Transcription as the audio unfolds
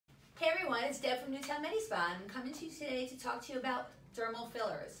Hey everyone, it's Deb from Newtown MediSpa. I'm coming to you today to talk to you about dermal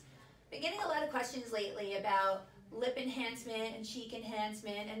fillers. Been getting a lot of questions lately about lip enhancement and cheek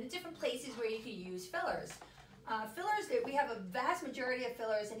enhancement and the different places where you can use fillers. We have a vast majority of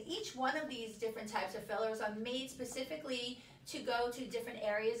fillers, and each one of these different types of fillers are made specifically to go to different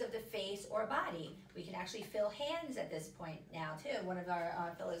areas of the face or body. We can actually fill hands at this point now too. One of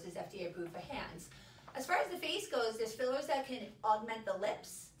our fillers is FDA approved for hands. As far as the face goes, there's fillers that can augment the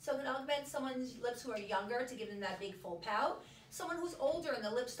lips. So it can augment someone's lips who are younger to give them that big full pout. Someone who's older and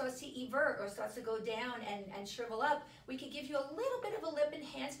the lip starts to evert or starts to go down and shrivel up, we could give you a little bit of a lip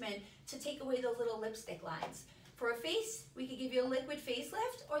enhancement to take away those little lipstick lines. For a face, we could give you a liquid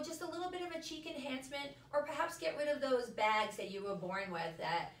facelift or just a little bit of a cheek enhancement, or perhaps get rid of those bags that you were born with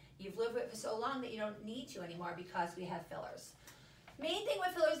that you've lived with for so long that you don't need to anymore because we have fillers. Main thing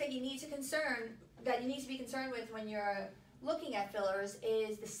with fillers that you need to be concerned with when you're looking at fillers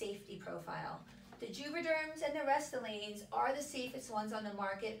is the safety profile. The Juvederms and the Restylane are the safest ones on the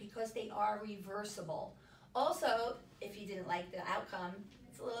market because they are reversible. Also, if you didn't like the outcome,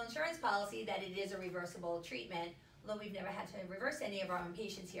 it's a little insurance policy that it is a reversible treatment, although we've never had to reverse any of our own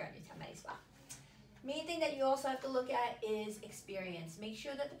patients here at Newtown MediSpa. Main thing that you also have to look at is experience. Make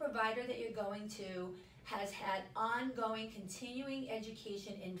sure that the provider that you're going to has had ongoing, continuing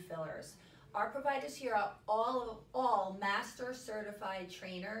education in fillers. Our providers here are all master certified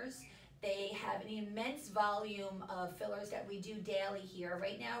trainers. They have an immense volume of fillers that we do daily here.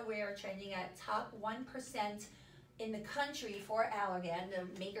 Right now we're trending at top 1% in the country for Allergan, the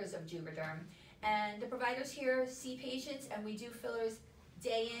makers of Juvederm. And the providers here see patients, and we do fillers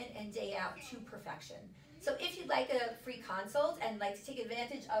day in and day out to perfection. So if you'd like a free consult and like to take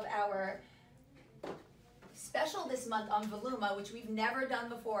advantage of our special this month on Voluma, which we've never done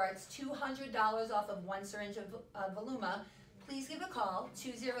before, it's $200 off of one syringe of Voluma, please give a call,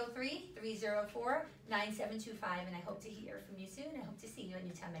 203-304-9725, and I hope to hear from you soon. I hope to see you at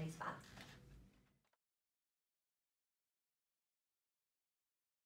Newtown MediSpa.